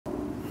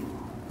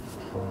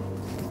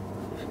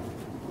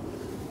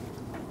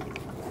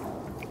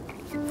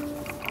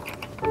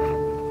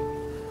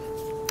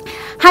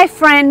my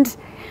friend.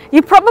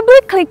 You probably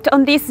clicked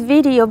on this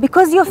video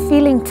because you're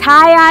feeling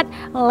tired,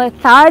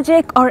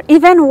 lethargic, or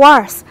even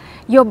worse,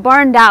 you're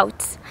burned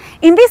out.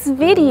 In this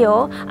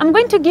video, I'm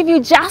going to give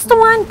you just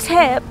one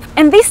tip,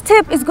 and this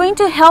tip is going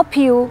to help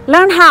you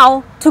learn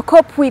how to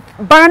cope with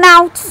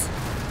burnout.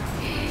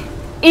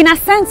 In a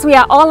sense, we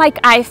are all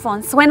like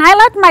iPhones. When I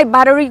let my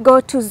battery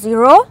go to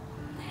zero,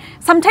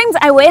 sometimes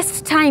I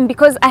waste time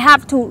because I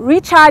have to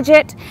recharge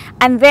it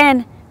and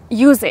then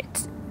use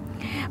it.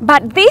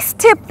 But this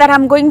tip that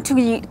I'm going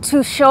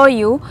to show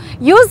you,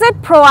 use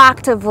it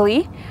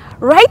proactively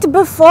right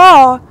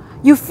before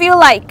you feel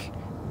like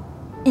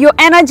your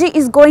energy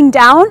is going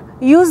down.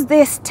 Use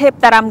this tip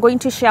that I'm going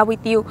to share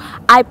with you.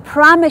 I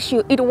promise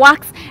you it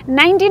works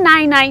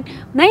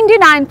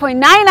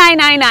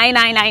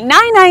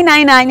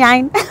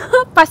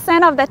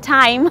 99.99999999999% of the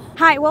time.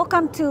 Hi,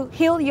 welcome to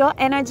Heal Your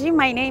Energy.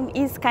 My name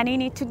is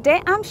Kanini.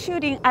 Today I'm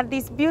shooting at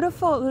this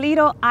beautiful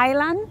little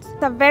island.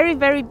 It's a very,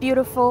 very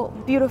beautiful,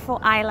 beautiful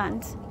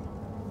island.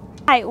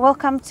 Hi,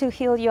 welcome to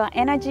Heal Your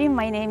Energy.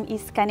 My name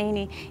is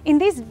Kanini. In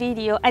this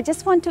video, I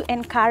just want to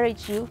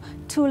encourage you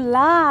to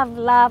love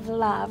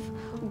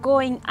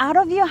going out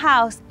of your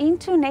house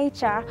into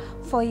nature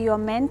for your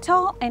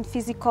mental and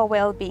physical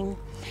well-being.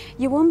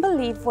 You won't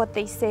believe what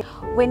they say.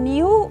 When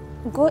you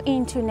go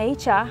into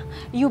nature,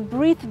 you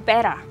breathe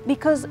better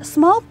because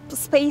small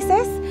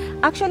spaces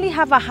actually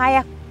have a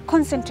higher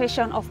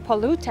concentration of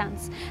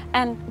pollutants,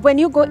 and when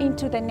you go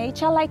into the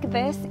nature like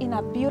this in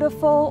a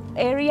beautiful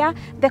area,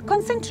 the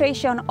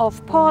concentration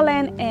of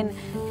pollen and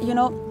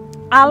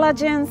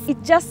allergens,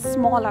 it's just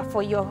smaller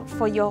for your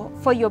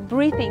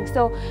breathing,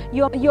 so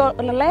you're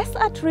less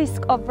at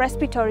risk of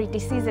respiratory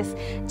diseases.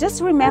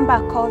 Just remember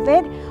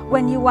COVID,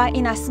 when you are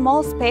in a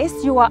small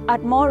space, you are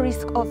at more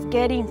risk of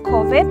getting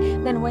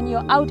COVID than when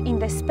you're out in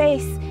the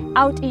space,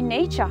 out in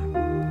nature.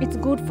 It's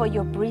good for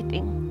your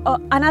breathing.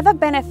 Another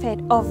benefit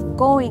of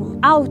going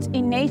out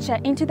in nature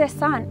into the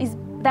sun is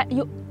that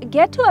you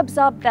get to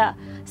absorb the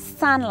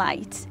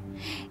sunlight,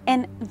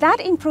 and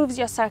that improves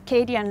your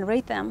circadian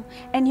rhythm,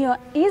 and you're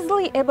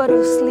easily able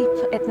to sleep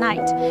at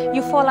night.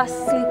 You fall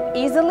asleep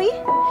easily.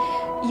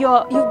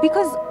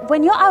 Because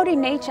when you're out in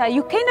nature,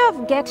 you kind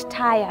of get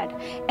tired,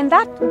 and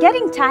that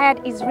getting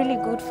tired is really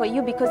good for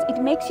you because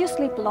it makes you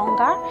sleep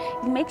longer,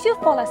 it makes you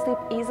fall asleep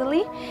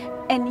easily,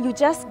 and you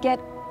just get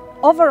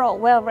overall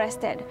well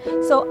rested.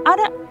 So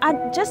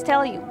I'd just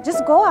tell you,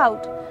 just go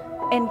out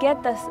and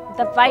get the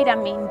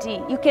vitamin D.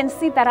 You can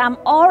see that I'm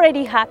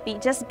already happy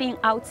just being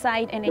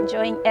outside and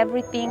enjoying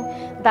everything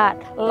that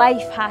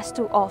life has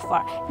to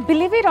offer.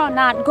 Believe it or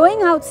not,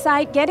 going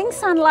outside, getting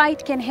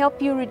sunlight can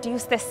help you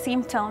reduce the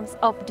symptoms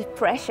of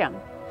depression.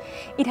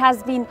 It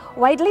has been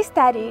widely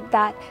studied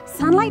that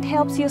sunlight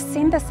helps you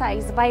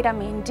synthesize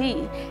vitamin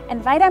D,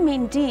 and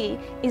vitamin D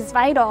is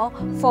vital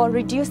for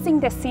reducing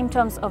the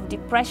symptoms of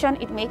depression.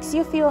 It makes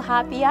you feel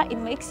happier, it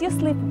makes you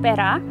sleep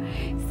better.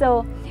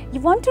 So you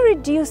want to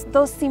reduce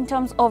those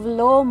symptoms of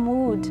low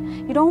mood.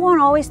 You don't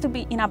want always to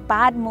be in a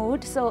bad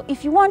mood. So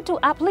if you want to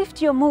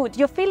uplift your mood,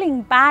 you're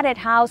feeling bad at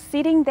house,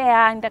 sitting there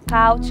on the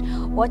couch,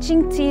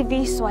 watching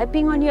TV,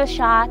 swiping on your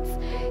shots,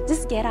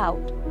 just get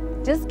out.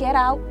 Just get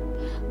out.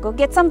 Go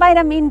get some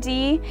vitamin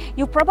D.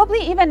 You probably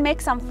even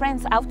make some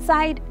friends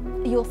outside.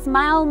 You'll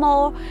smile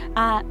more.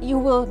 You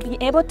will be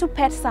able to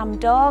pet some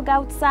dog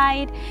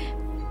outside.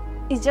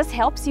 It just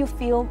helps you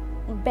feel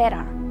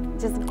better.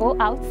 Just go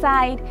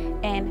outside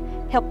and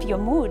help your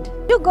mood.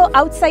 You go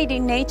outside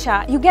in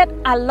nature, you get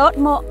a lot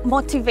more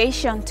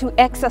motivation to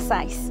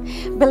exercise.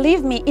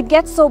 Believe me, it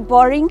gets so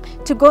boring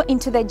to go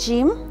into the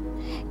gym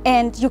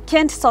and you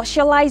can't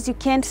socialize, you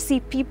can't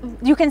see people,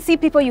 you can see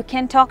people, you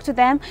can't talk to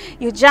them,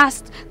 you're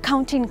just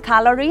counting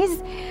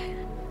calories.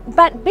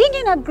 But being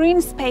in a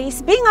green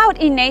space, being out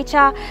in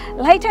nature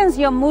lightens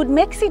your mood,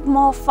 makes it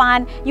more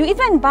fun. You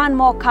even burn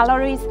more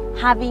calories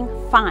having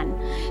fun.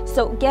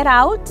 So get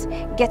out,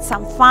 get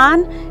some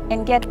fun,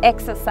 and get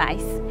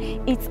exercise.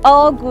 It's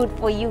all good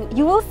for you.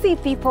 You will see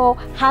people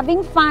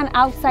having fun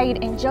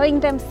outside, enjoying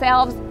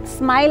themselves,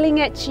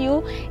 smiling at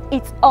you.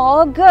 It's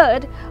all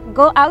good.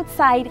 Go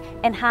outside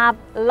and have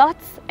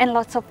lots and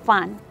lots of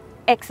fun,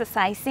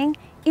 exercising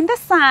in the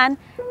sun,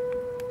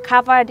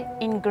 covered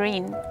in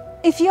green.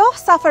 If you're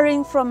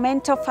suffering from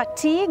mental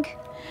fatigue,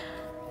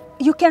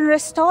 you can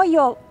restore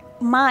your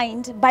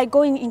mind by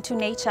going into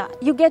nature.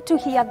 You get to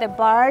hear the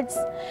birds,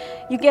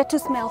 you get to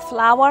smell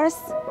flowers.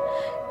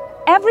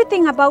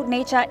 Everything about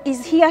nature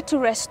is here to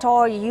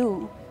restore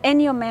you and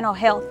your mental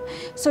health.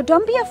 So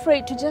don't be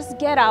afraid to just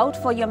get out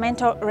for your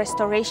mental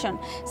restoration.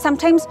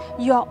 Sometimes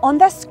you're on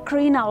the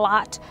screen a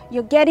lot,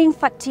 you're getting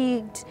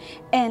fatigued,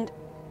 and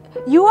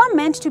you are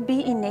meant to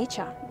be in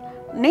nature.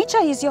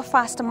 Nature is your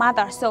first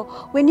mother, so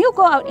when you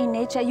go out in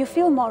nature, you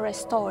feel more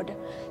restored.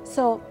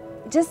 So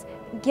just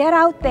get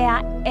out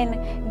there and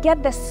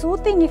get the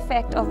soothing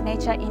effect of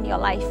nature in your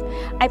life.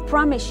 I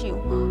promise you,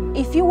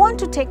 if you want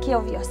to take care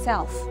of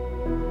yourself,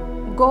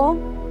 go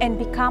and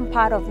become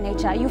part of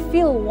nature. You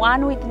feel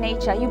one with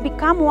nature. You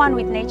become one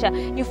with nature.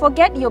 You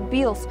forget your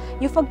bills.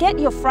 You forget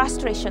your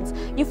frustrations.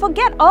 You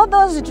forget all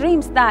those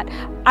dreams that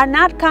are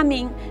not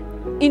coming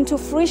into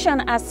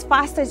fruition as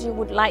fast as you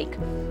would like.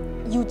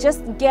 You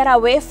just get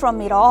away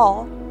from it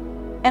all,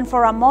 and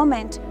for a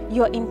moment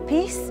you're in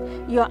peace,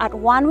 you're at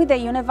one with the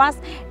universe,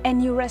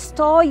 and you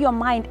restore your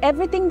mind.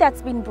 Everything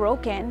that's been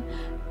broken,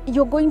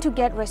 you're going to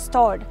get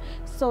restored.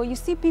 So you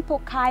see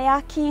people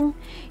kayaking,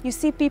 you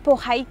see people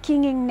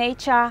hiking in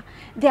nature,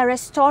 they're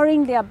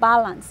restoring their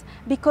balance.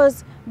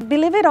 Because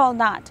believe it or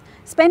not,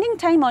 spending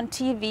time on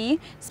TV,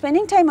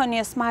 spending time on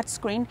your smart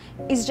screen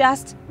is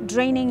just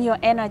draining your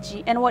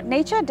energy. And what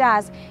nature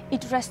does,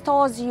 it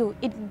restores you.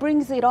 It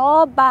brings it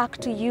all back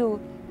to you,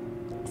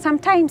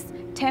 sometimes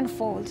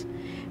tenfold.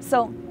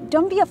 So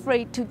don't be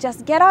afraid to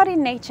just get out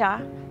in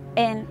nature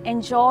and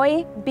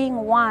enjoy being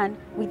one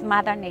with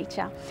Mother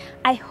Nature.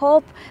 I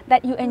hope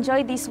that you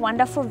enjoy this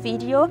wonderful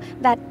video,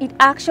 that it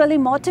actually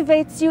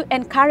motivates you,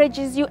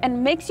 encourages you,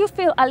 and makes you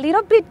feel a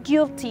little bit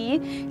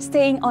guilty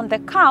staying on the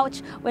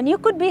couch when you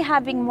could be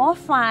having more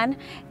fun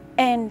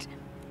and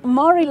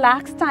more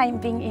relaxed time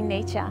being in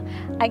nature.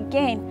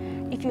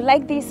 Again, if you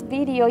like this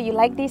video, you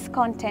like this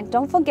content,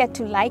 don't forget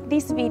to like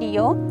this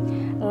video,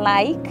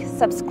 like,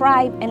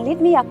 subscribe, and leave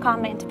me a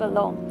comment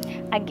below.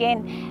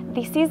 Again,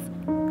 this is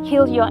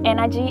Heal Your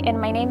Energy,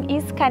 and my name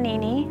is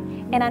Kanini.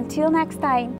 And until next time,